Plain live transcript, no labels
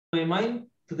my mind,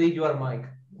 today you are Mike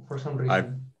for some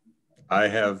reason. I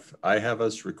have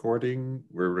us recording.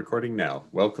 We're recording now.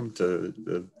 Welcome to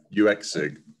the UX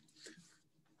SIG.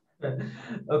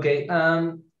 Okay.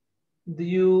 Do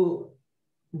you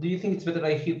think it's better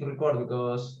I hit record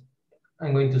because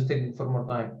I'm going to stay for more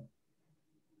time?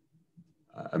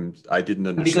 I didn't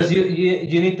understand. Because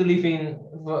you need to leave in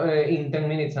 10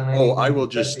 minutes. And I will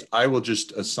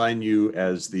just assign you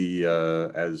as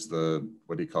the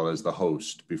what do you call it, as the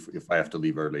host if I have to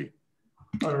leave early.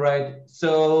 All right.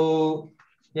 So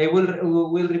yeah,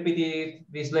 we'll repeat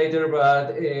this later,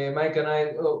 but Mark and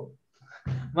I will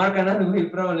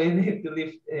probably need to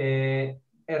leave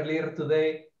earlier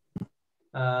today.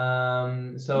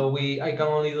 So I can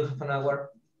only do half an hour.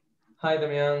 Hi,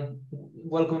 Damian.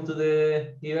 Welcome to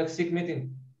the UX SIG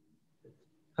meeting.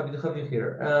 Happy to have you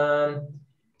here.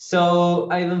 So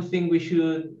I don't think we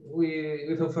should,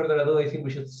 without further ado, I think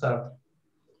we should start.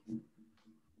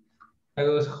 I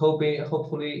was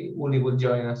hopefully Uli will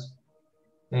join us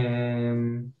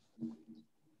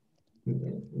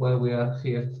while we are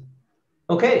here.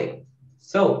 Okay,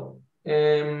 so,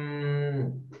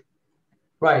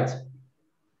 right.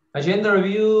 Agenda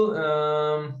review.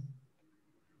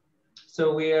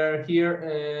 So we are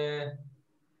here.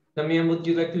 Damian, would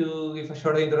you like to give a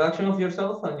short introduction of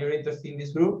yourself and your interest in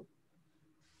this group?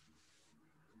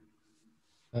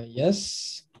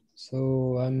 Yes.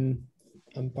 So I'm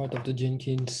part of the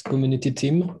Jenkins community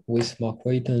team with Mark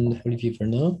Waite and Olivier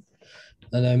Vernon.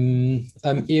 And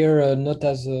I'm here not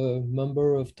as a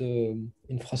member of the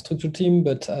infrastructure team,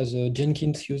 but as a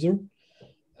Jenkins user,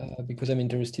 because I'm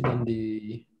interested in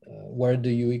the where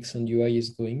the UX and UI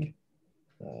is going.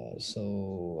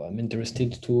 So I'm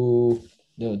interested to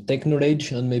take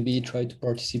knowledge and maybe try to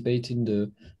participate in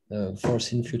the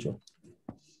foreseen future.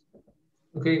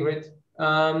 Okay, great.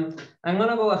 I'm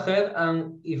gonna go ahead,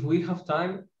 and if we have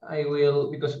time, I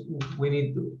will, because we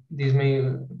need to,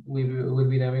 we will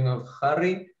be naming of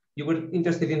Harry. You were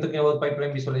interested in talking about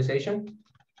pipeline visualization?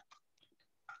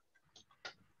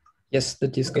 Yes,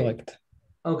 that is correct.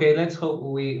 Okay, let's hope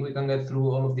we can get through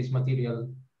all of this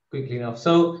material quickly enough.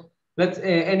 So let's,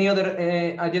 any other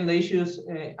agenda issues,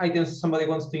 items somebody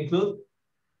wants to include?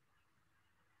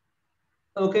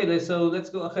 Okay, let's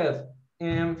go ahead.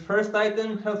 First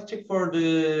item, health check for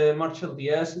the March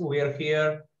LTS. We are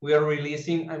here. We are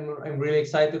releasing. I'm really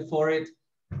excited for it.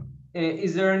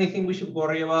 Is there anything we should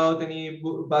worry about? Any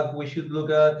bug we should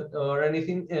look at, or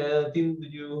anything? Tim, do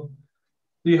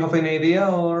you have any idea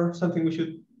or something we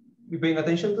should be paying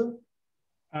attention to?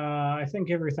 I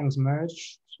think everything's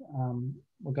merged.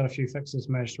 We've got a few fixes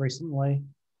merged recently.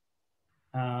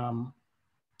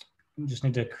 We just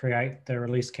need to create the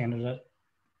release candidate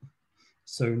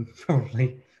soon,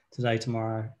 probably today,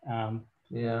 tomorrow.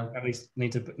 Yeah. At least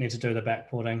need to do the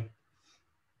backporting.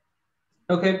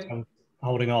 Okay. So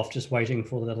holding off, just waiting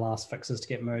for the last fixes to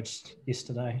get merged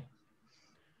yesterday.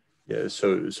 Yeah.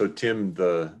 So Tim,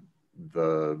 the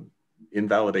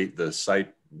invalidate the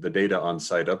site, the data on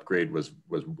site upgrade was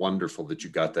wonderful that you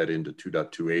got that into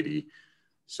 2.280.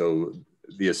 So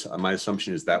my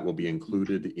assumption is that will be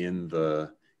included in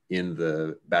the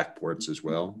backports as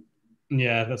well.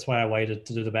 Yeah, that's why I waited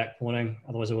to do the backporting.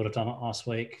 Otherwise, I would have done it last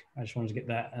week. I just wanted to get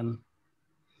that in.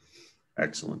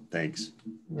 Excellent. Thanks.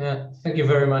 Yeah, thank you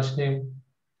very much, Tim.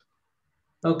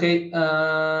 Okay,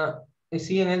 I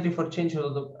see an entry for change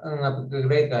of the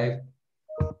upgrade guide.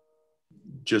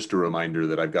 Just a reminder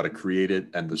that I've got to create it,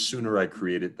 and the sooner I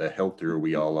create it, the healthier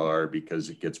we all are, because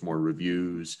it gets more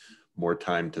reviews, more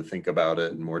time to think about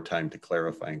it, and more time to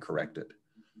clarify and correct it.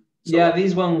 So yeah,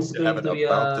 these ones going to be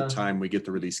about the time we get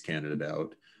the release candidate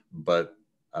out. But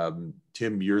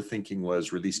Tim, your thinking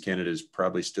was release candidate is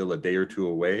probably still a day or two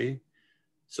away.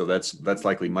 So that's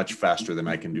likely much faster than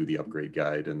I can do the upgrade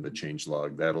guide and the change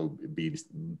log. That'll be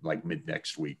like mid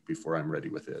next week before I'm ready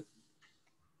with it.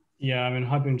 Yeah, I'm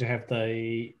hoping to have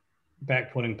the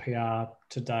backporting PR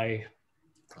today,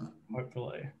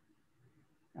 hopefully.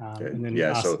 Okay. And then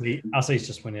yeah, RC's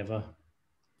just whenever.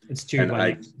 It's due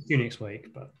next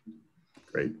week, but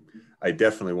great. I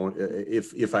definitely won't.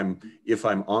 If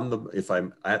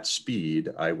I'm at speed,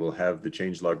 I will have the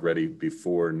changelog ready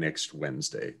before next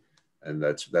Wednesday, and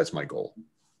that's my goal.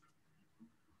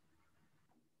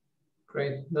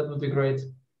 Great, that would be great.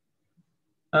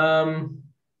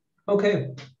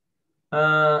 Okay.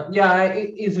 Yeah,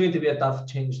 it's going to be a tough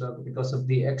changelog because of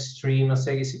the extreme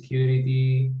SIG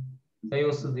security.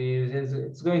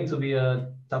 It's going to be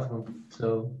a tough one.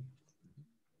 So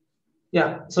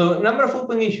yeah, so number of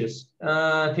open issues,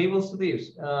 tables to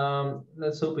divs.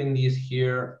 Let's open these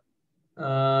here.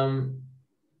 I'm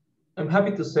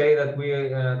happy to say that we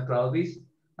at Cloudbees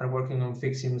are working on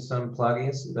fixing some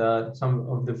plugins, that some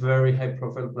of the very high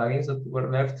profile plugins that were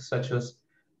left, such as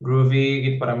Groovy,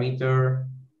 Git Parameter,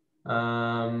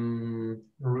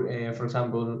 for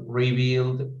example,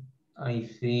 Rebuild. I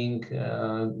think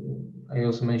I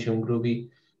also mentioned Groovy.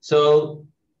 So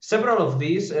several of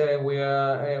these we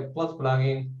are plot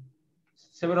plugin.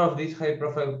 Several of these high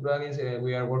profile plugins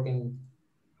we are working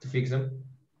to fix them.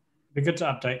 It'd be good to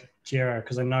update Jira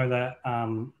because I know that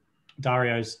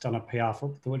Dario's done a PR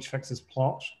for which fixes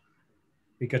plot.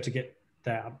 Be good to get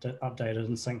that updated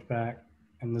and synced back.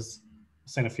 And there's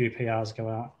seen a few PRs go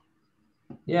out.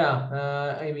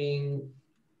 Yeah, I mean,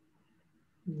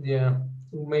 yeah,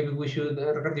 maybe we should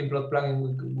regarding plot plugin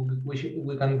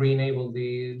we can re-enable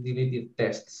the deleted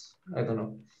tests. I don't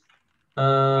know.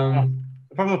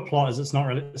 The problem with plot is it's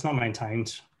not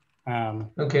maintained.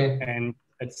 Okay. And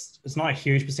it's not a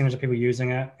huge percentage of people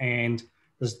using it, and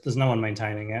there's no one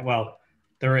maintaining it. Well,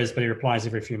 there is, but he replies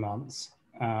every few months.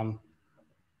 And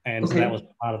so that was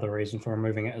part of the reason for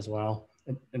removing it as well.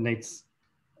 It needs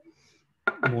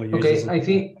more users.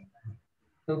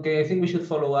 Okay, I think we should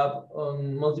follow up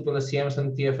on multiple SCMs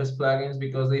and TFS plugins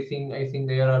because I think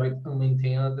they are a bit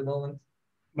unmaintained at the moment.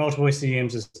 Multiple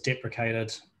SCMs is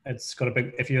deprecated. It's got a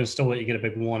big, if you install it, you get a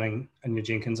big warning in your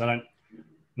Jenkins. I don't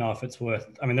know if it's worth,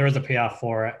 I mean, there is a PR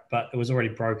for it, but it was already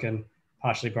broken,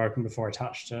 partially broken before I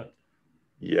touched it.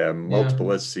 Yeah, multiple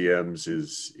SCMs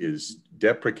is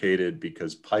deprecated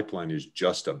because pipeline is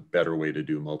just a better way to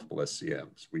do multiple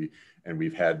SCMs.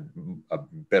 We've had a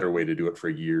better way to do it for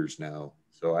years now.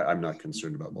 So I'm not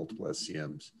concerned about multiple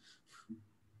SCMs.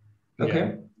 Okay.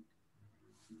 Yeah.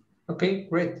 Okay,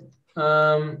 great.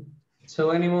 So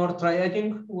any more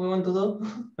triaging we want to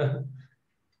do?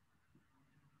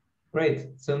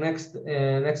 Great. So next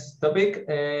topic,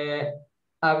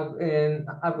 an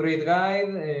upgrade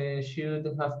guide should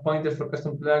have pointers for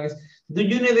custom plugins. Do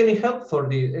you need any help for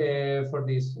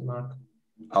this, Mark?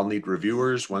 I'll need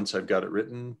reviewers once I've got it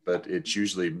written, but it's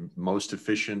usually most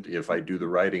efficient if I do the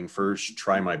writing first,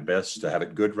 try my best to have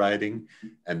it good writing,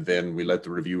 and then we let the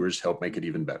reviewers help make it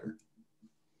even better.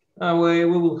 We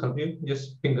will help you,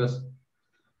 just ping us.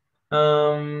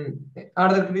 Are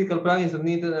there critical plugins that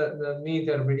need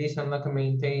a release and like a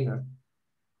maintainer?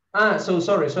 So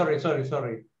sorry.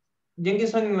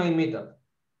 Jenkins Online Meetup.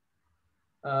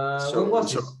 When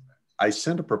was this? I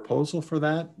sent a proposal for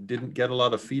that, didn't get a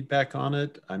lot of feedback on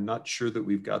it. I'm not sure that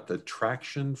we've got the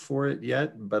traction for it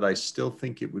yet, but I still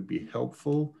think it would be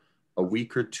helpful a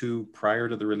week or two prior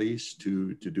to the release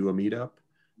to do a meetup.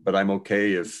 But I'm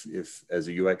okay if as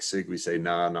a UX SIG, we say,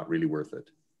 nah, not really worth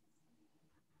it.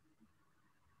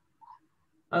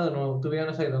 I don't know, to be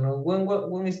honest, I don't know.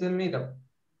 When is the meetup?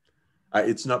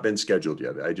 It's not been scheduled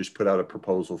yet. I just put out a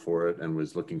proposal for it and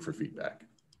was looking for feedback.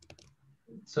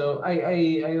 So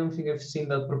I don't think I've seen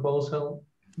that proposal.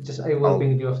 I will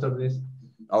ping you after this.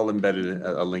 I'll embed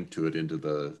a link to it into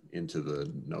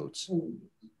the notes.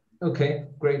 Okay,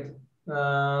 great.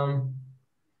 Yeah,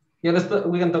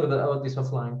 we can talk about this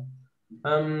offline.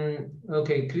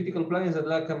 Okay, critical plugins that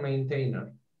lack a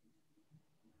maintainer.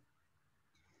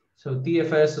 So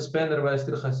TFS suspender, but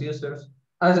still has users.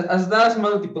 As does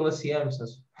multiple SCMs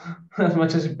as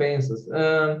much as it pains us.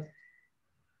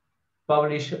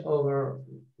 Publish over.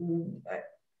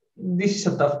 This is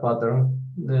a tough pattern,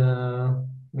 the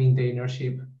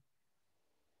maintainership.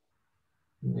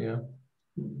 Yeah.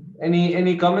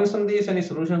 Any comments on this? Any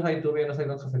solutions? To be honest, I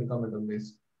don't have any comment on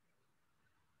this.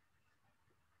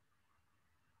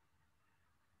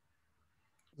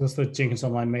 Is this the Jenkins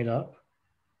Online Meetup?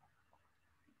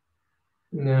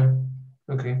 Yeah.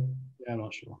 Okay. Yeah, I'm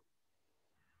not sure.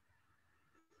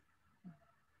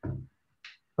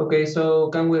 Okay,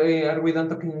 so are we done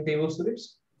talking table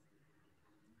scripts?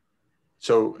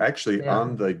 So actually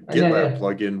on the GitLab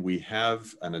plugin, we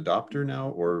have an adopter now,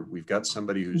 or we've got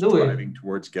somebody who's driving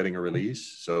towards getting a release.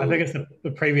 So I think it's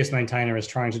the previous maintainer is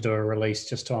trying to do a release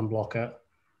just to unblock it.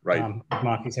 Right.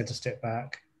 Marky's had to step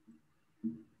back.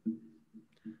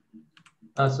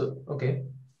 Okay.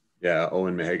 Yeah,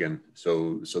 Owen Mahagan.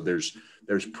 So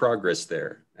there's progress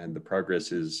there, and the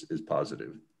progress is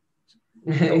positive.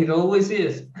 It always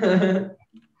is.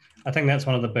 I think that's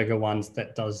one of the bigger ones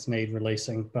that does need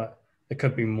releasing, but it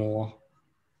could be more.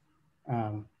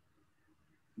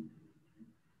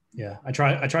 Yeah, I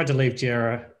tried to leave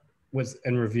Jira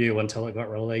in review until it got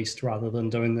released rather than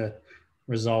doing the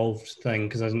resolved thing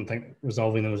because I didn't think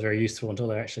resolving them was very useful until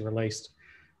they actually released.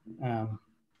 Yeah.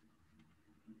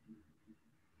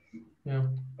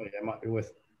 But yeah, it might be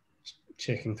worth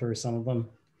checking through some of them.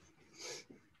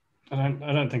 I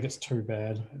don't think it's too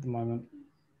bad at the moment.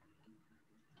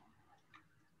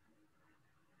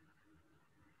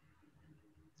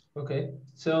 Okay,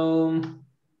 so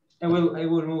I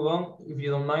will move on if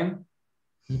you don't mind.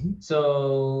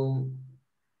 So,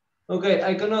 okay,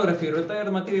 iconography,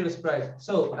 retired material sprite.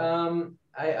 So,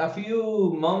 a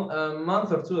few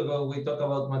month or two ago, we talked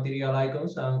about material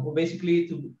icons. Basically,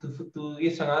 to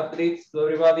give some updates to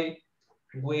everybody,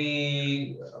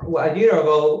 a year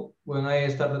ago, when I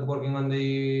started working on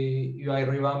the UI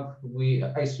revamp, we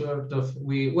sort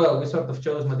of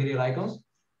chose material icons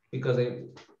because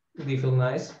they feel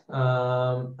nice.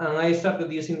 And I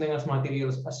started using them as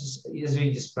materials, as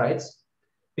SVG sprites,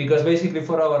 because basically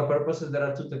for our purposes, there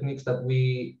are two techniques that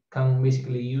we can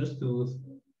basically use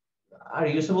are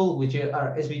usable, which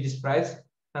are SVG sprites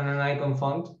and an icon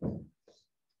font.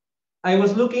 I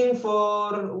was looking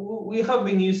we have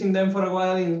been using them for a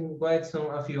while in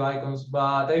a few icons,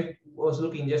 but I was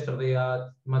looking yesterday at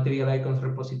material icons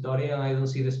repository and I don't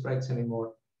see the sprites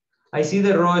anymore. I see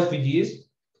the raw SVGs,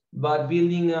 but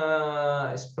building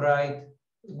a sprite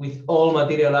with all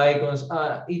material icons,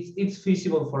 it's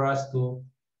feasible for us to,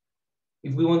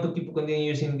 if we want to continue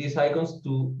using these icons,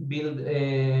 to build,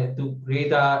 to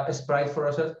create a sprite for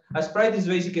ourselves. A sprite is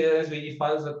basically an SVG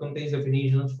files that contains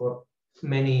definitions for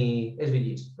many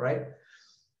SVGs, right?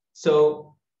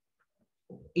 So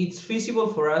it's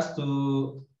feasible for us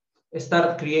to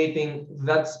start creating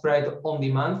that sprite on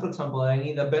demand. For example, I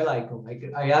need a bell icon.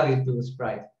 I add it to the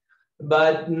sprite,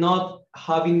 but not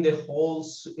having the whole,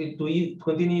 to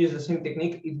continue use the same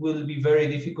technique, it will be very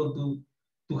difficult to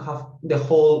have the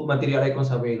whole material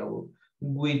icons available,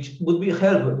 which would be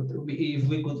helpful if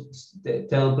we could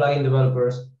tell plugin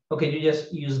developers, okay, you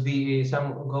just use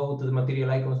go to the material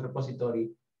icons repository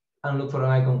and look for an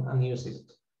icon and use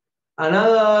it.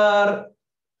 Another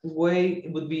way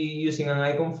would be using an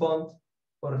icon font,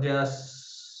 or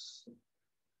just,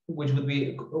 which would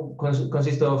be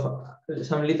consist of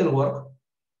some little work,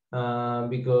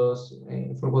 because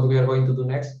for what we are going to do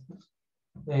next,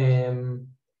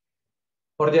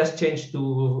 or just change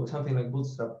to something like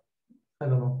Bootstrap. I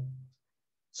don't know.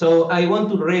 So I want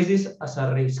to raise this as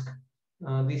a risk.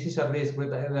 This is a risk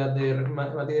that the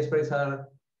material sprites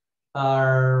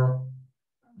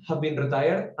have been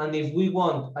retired. And if we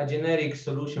want a generic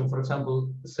solution, for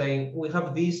example, saying we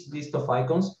have this list of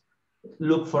icons,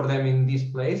 look for them in this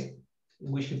place,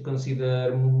 we should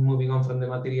consider moving on from the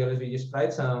material SVG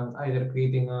sprites and either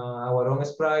creating our own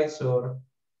sprites or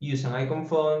use an icon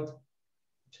font.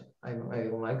 I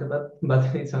don't like that,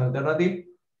 but it's an alternative,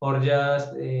 or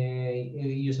just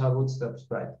use a Bootstrap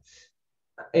sprite.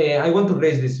 I want to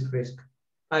raise this risk.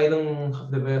 I don't have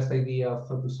the best idea of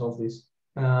how to solve this.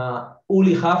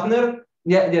 Uli Hafner,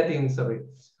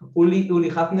 Uli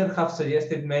Hafner have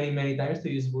suggested many times to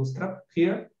use Bootstrap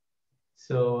here.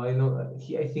 So I know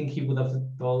I think he would have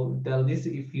tell this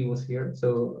if he was here.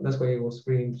 So that's why it was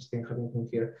really interesting having him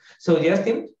here. So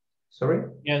Justin, sorry.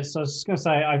 Yeah, so I was just going to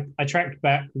say, I tracked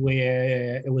back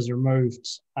where it was removed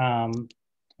from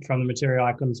the material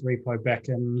icons repo back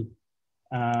in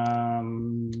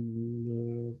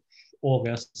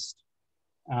August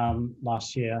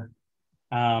last year.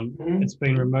 It's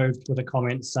been removed with a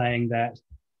comment saying that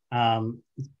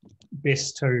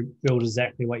best to build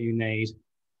exactly what you need.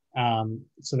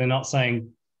 So they're not saying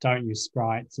don't use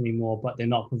sprites anymore, but they're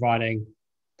not providing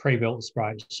pre-built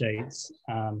sprite sheets.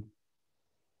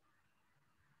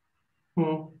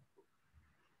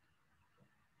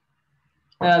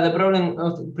 The problem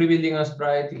of pre-building a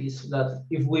sprite is that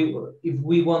if we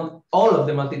want all of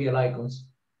the material icons,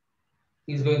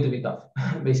 it's going to be tough,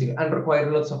 basically, and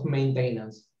require lots of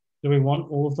maintenance. Do we want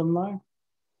all of them though?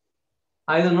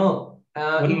 I don't know.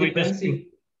 Wouldn't we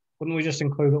just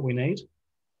include what we need?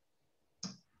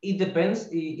 It depends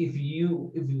if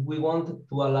we want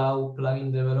to allow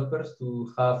plugin developers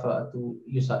to have to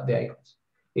use the icons.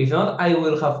 If not, I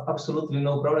will have absolutely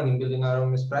no problem in building our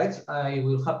own sprites. I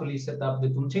will happily set up the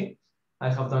toolchain. I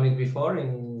have done it before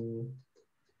and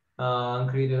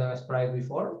created a sprite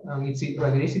before, and it's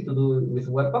rather easy to do with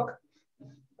Webpack.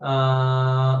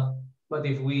 But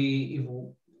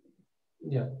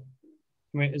yeah.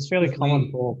 I mean, it's fairly common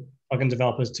for plugin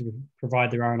developers to provide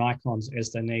their own icons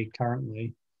as they need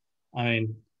currently. I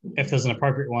mean, if there's an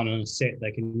appropriate one in a set,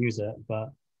 they can use it,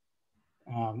 but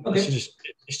okay. it should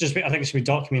just be, I think it should be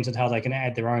documented how they can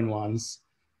add their own ones,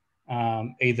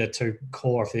 either to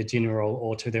core if they're general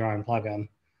or to their own plugin.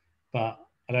 But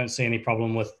I don't see any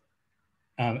problem with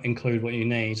include what you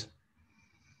need.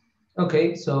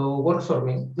 Okay, so works for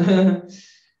me.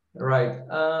 Right.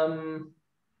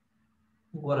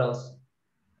 What else?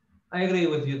 I agree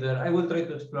with you there. I will try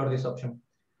to explore this option.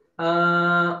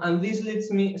 And this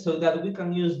leads me so that we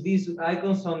can use these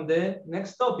icons on the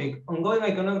next topic, ongoing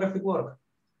iconographic work.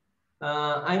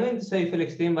 I'm going to say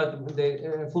Felix team, but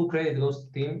the full credit goes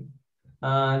to team.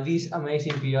 This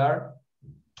amazing PR.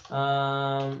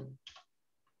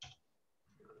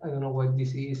 I don't know what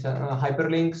this is, a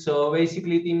hyperlink. So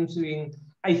basically teams doing,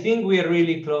 I think we are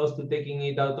really close to taking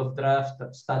it out of draft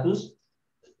status.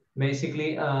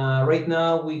 Basically, right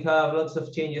now we have lots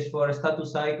of changes for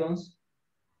status icons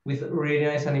with really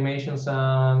nice animations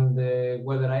and the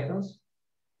weather icons.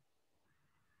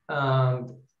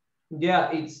 And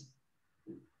yeah,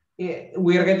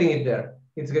 we are getting it there.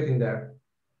 It's getting there.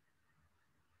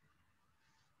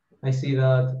 I see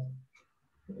that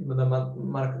the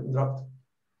mark dropped.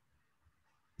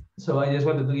 So I just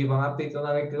wanted to give an update on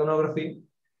iconography.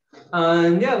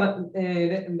 And yeah,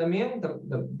 Damien,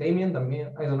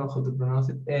 I don't know how to pronounce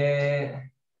it.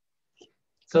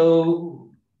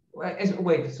 So,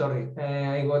 wait, sorry,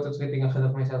 I was getting ahead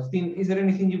of myself. Tim, is there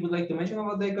anything you would like to mention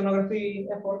about the iconography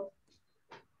effort?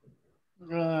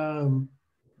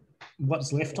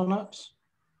 What's left on it?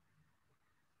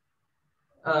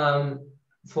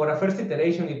 For a first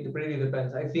iteration, it really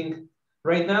depends. I think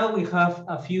right now we have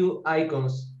a few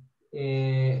icons.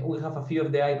 We have a few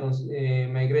of the icons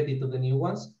migrated to the new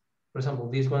ones. For example,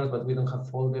 these ones, but we don't have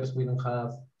folders. We don't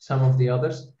have some of the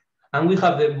others. And we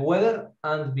have the weather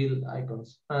and build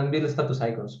icons and build status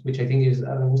icons, which I think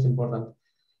are the most important.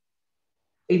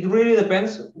 It really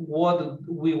depends what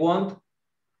we want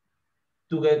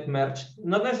to get merged.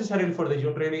 Not necessarily for the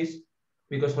June release,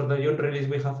 because for the June release,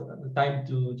 we have time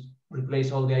to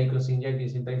replace all the icons in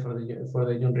Jenkins in time for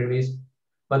the June release.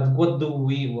 But what do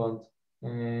we want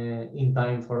in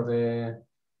time for the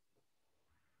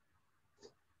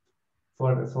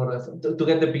to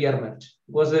get the PR merge?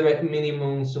 What's the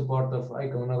minimum support of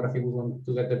iconography we want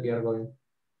to get the PR going?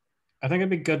 I think it'd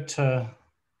be good to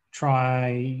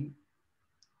try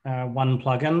one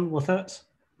plugin with it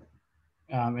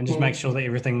and just make sure that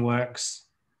everything works.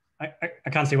 I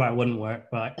can't see why it wouldn't work,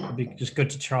 but it'd be just good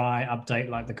to try update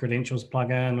like the credentials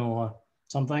plugin or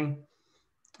something.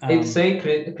 It's say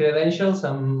credentials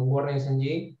and Warnings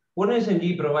NG. Warnings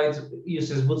NG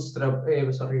uses Bootstrap,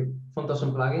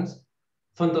 Fontason plugins,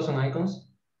 Fontason icons.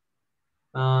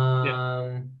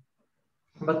 Yeah.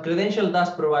 But Credential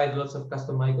does provide lots of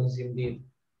custom icons indeed.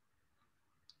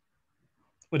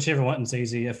 Whichever one's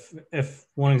easy. If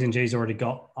Warnings NG's already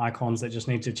got icons that just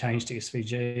need to change to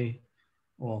SVG,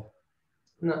 or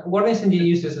no, Warnings NG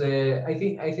uses the. I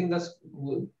think that's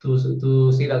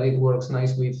to see that it works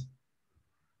nice with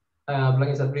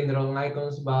plugins that bring their own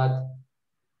icons, but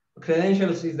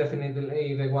Credentials is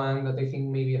definitely the one that I think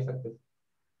may be effective.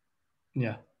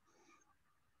 Yeah.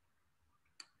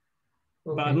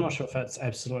 Okay. But I'm not sure if that's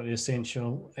absolutely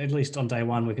essential. At least on day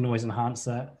one, we can always enhance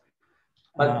that.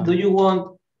 But do you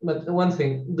want, but one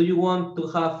thing, do you want to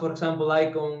have, for example,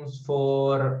 icons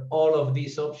for all of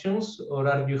these options, or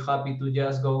are you happy to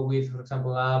just go with, for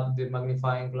example, app, the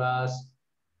magnifying glass,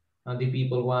 and the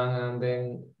people one, and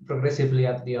then progressively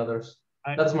add the others?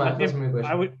 That's my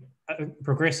question.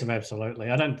 Progressive, absolutely.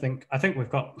 I think we've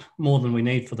got more than we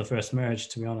need for the first merge,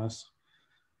 to be honest.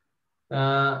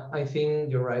 I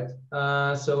think you're right.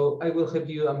 So I will help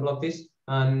you unblock this,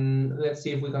 and let's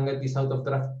see if we can get this out of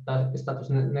draft status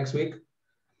next week.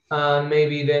 And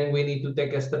maybe then we need to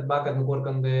take a step back and work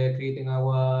on setting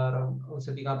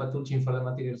up a toolchain for the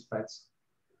material spreads.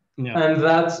 Yeah. And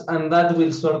that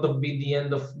will sort of be the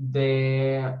end of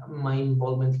my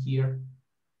involvement here.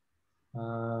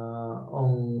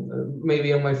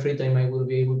 Maybe on my free time, I will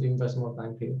be able to invest more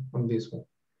time here on this one.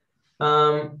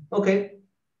 Okay.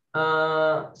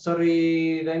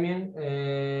 Sorry, Damien.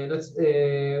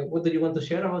 What do you want to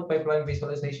share about pipeline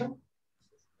visualization?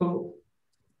 Cool.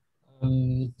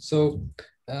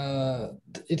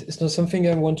 It's not something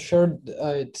I want to share.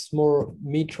 It's more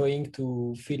me trying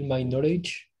to fill my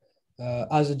knowledge.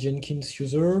 As a Jenkins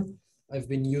user, I've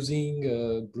been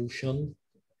using Blution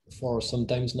for some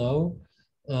times now,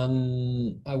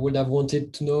 and I would have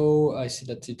wanted to know. I see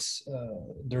that it's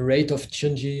the rate of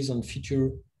changes and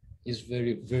feature is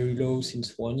very, very low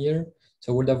since 1 year.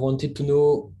 So I would have wanted to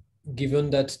know, given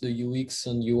that the UX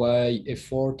and UI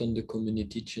effort on the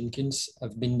community Jenkins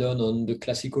have been done on the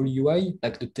classical UI,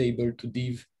 like the table to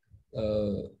div,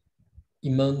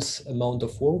 immense amount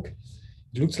of work.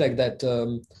 It looks like that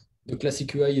the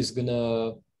classic UI is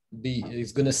gonna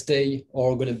stay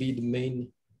or gonna be the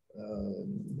main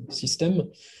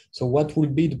system. So what will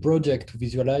be the project to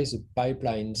visualize the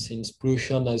pipeline, since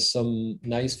Blution has some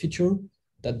nice feature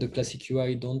that the classic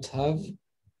UI don't have,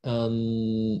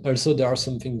 and also there are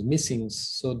some things missing.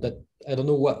 So that I don't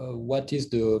know what is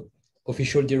the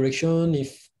official direction,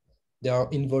 if there are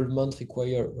involvement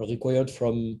required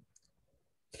from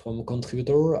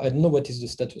contributor. I don't know what is the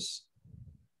status.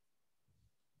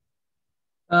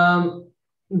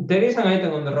 There is an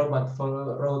item on the roadmap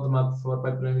for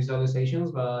pipeline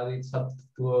visualizations, but it's up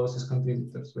to us as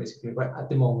contributors, basically, right at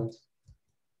the moment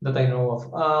that I know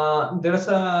of. There's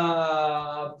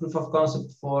a proof of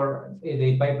concept for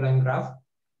the pipeline graph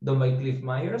done by Cliff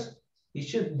Myers.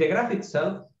 The graph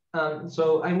itself.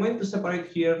 So I'm going to separate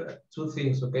here two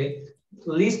things, okay?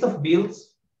 List of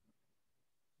builds,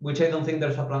 which I don't think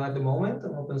there's a plan at the moment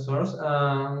on open source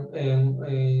in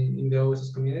the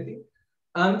OSS community,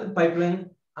 and pipeline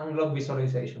and log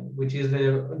visualization, which is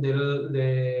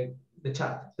the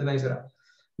chart, the nice graph.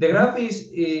 The graph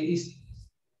is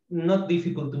not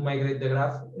difficult to migrate the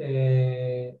graph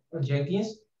on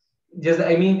Jenkins.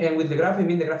 I mean, and with the graph, I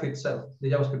mean the graph itself, the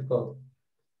JavaScript code.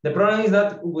 The problem is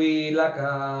that we lack,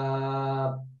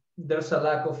 there's a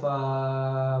lack of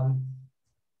a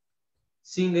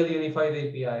single unified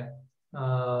API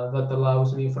that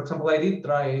allows me, for example, I did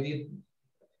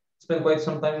spend quite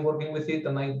some time working with it,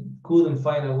 and I couldn't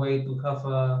find a way to have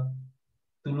to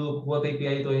look what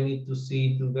API do I need to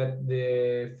see to get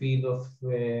the feed of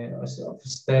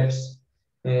steps,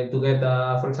 to get,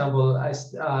 for example, a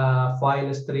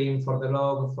file stream for the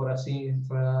log for a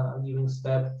given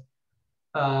step.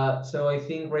 So I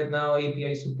think right now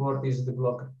API support is the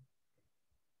blocker.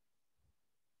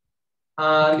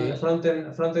 And okay.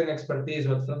 front-end expertise,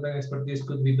 but front-end expertise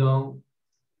could be done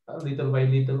little by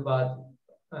little, but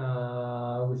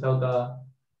without a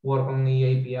work on the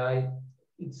API,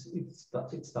 it's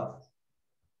tough.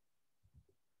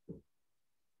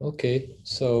 Okay,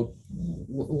 so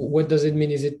what does it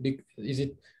mean? Is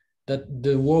it that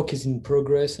the work is in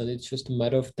progress and it's just a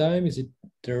matter of time? Is it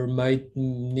there might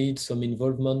need some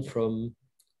involvement from?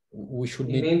 We should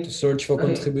need to search for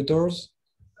contributors.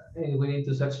 We need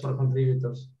to search for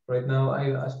contributors. Right now,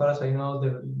 as far as I know,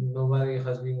 nobody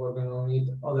has been working on it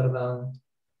other than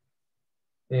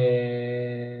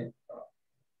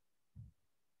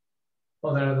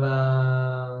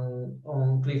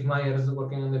on Cliff Myers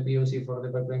working on the POC for the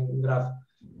pipeline graph.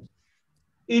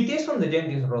 It is on the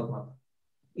Jenkins roadmap.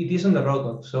 It is on the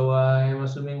roadmap. So I'm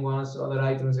assuming once other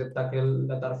items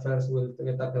that are first will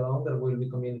get tackled on, there will be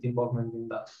community involvement in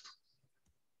that.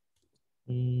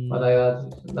 But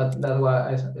that's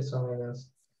why it's something else.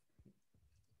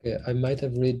 Okay, I might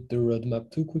have read the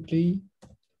roadmap too quickly.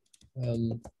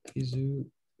 Please do.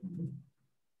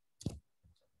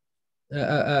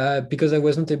 Because I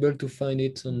wasn't able to find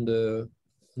it on the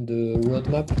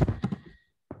roadmap.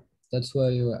 That's why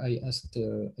I asked.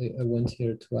 I went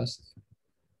here to ask.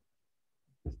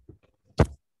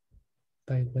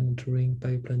 Pipeline drawing,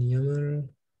 pipeline YAML.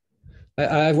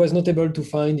 I was not able to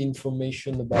find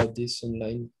information about this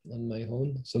online on my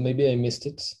own, so maybe I missed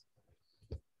it.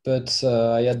 But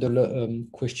I had a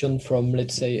question from,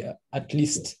 let's say, at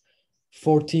least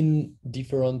 14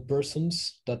 different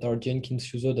persons that are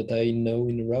Jenkins users that I know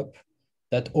in Europe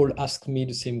that all asked me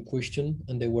the same question,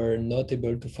 and they were not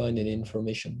able to find any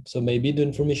information. So maybe the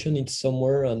information is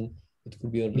somewhere and it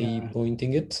could be only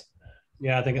pointing it.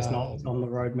 Yeah, I think it's not on the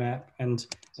roadmap, and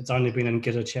it's only been in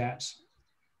Gitter chat.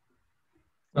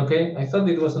 Okay, I thought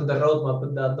it was on the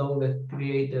roadmap that Dole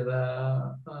created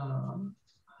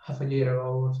half a year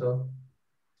ago or so.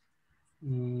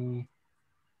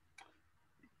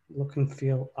 Look and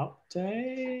feel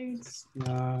updates?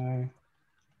 No.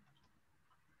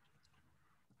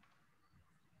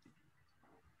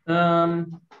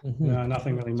 No,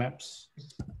 nothing really maps.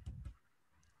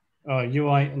 Oh,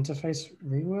 UI interface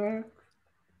rework?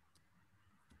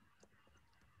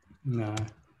 No,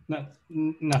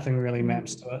 nothing really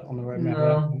maps to it on the roadmap.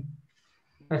 No,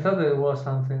 I thought there was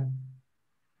something.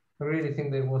 I really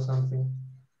think there was something.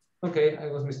 Okay, I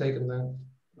was mistaken then.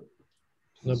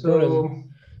 No problem.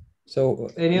 So,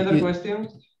 any other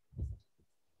questions?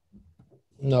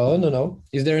 No.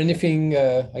 Is there anything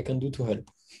I can do to help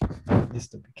this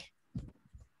topic?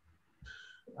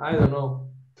 I don't know.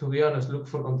 To be honest, look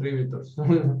for contributors.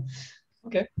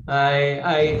 Okay.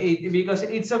 Because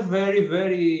it's a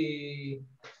very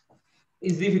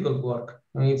it's difficult work.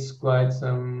 It's quite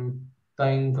time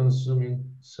consuming.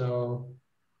 So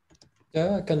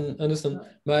yeah, I can understand.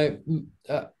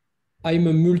 I'm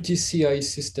a multi-CI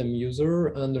system user,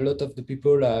 and a lot of the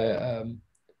people are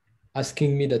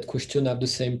asking me that question have the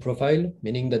same profile,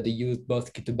 meaning that they use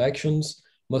both GitHub Actions.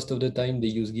 Most of the time they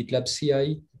use GitLab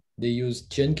CI, they use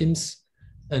Jenkins,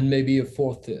 and maybe a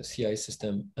fourth CI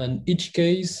system. And each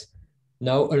case,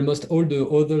 now almost all the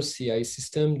other CI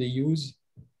system they use,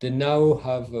 they now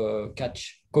have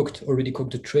already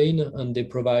cooked the train, and they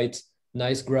provide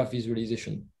nice graph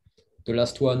visualization. The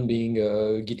last one being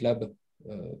GitLab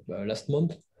last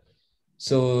month.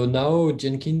 So now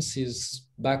Jenkins is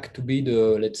back to be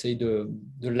the, let's say, the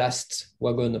last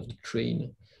wagon of the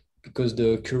train, because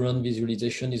the current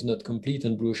visualization is not complete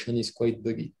and Blue Ocean is quite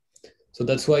buggy. So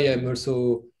that's why I'm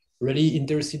also really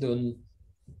interested on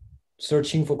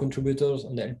searching for contributors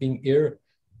and helping here,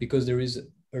 because there is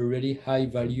a really high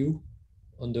value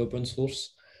on the open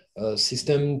source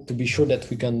system to be sure that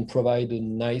we can provide a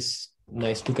nice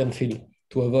look and feel,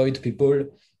 to avoid people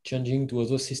changing to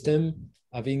other system,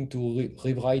 having to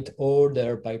rewrite all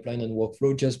their pipeline and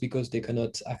workflow just because they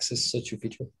cannot access such a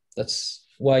feature. That's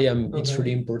why it's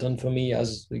really important for me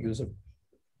as a user.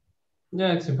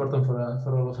 Yeah, it's important for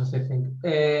all of us, I think.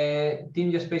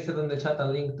 Tim just pasted on the chat a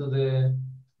link to the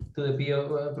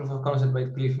PO proof of concept by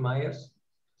Cliff Myers.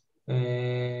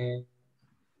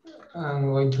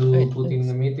 I'm going to put in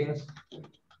the meetings.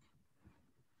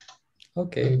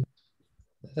 Okay,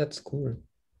 that's cool.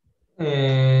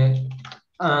 And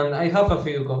I have a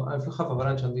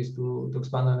branch on this to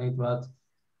expand on it, but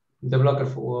the blocker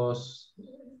was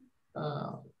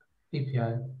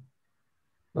API.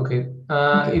 Okay.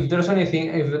 If there's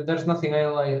nothing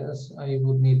else, I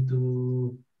would need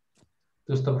to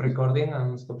stop recording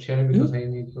and stop sharing because I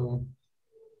need to.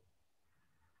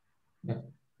 Yeah,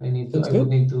 I would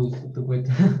need to quit.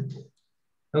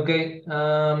 Okay.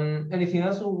 Anything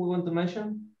else we want to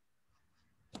mention?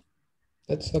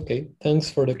 That's okay. Thanks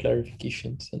for the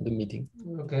clarifications and the meeting.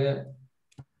 Okay.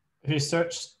 If you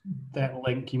search that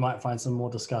link, you might find some more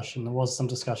discussion. There was some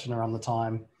discussion around the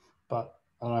time, but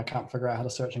I can't figure out how to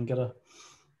search and get a.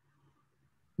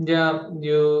 Yeah,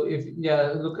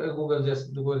 look at Google,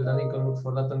 just Google and you can look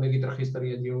for that on the Gitter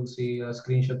history and you'll see a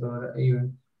screenshot or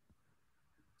even.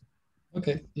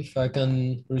 Okay, if I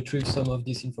can retrieve some of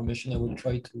this information, I will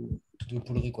try to do a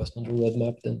pull request on the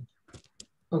roadmap then.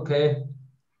 Okay.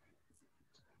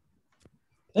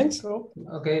 Thanks. Cool.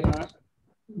 Okay. All right.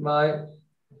 Bye.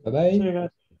 Bye-bye. See you guys.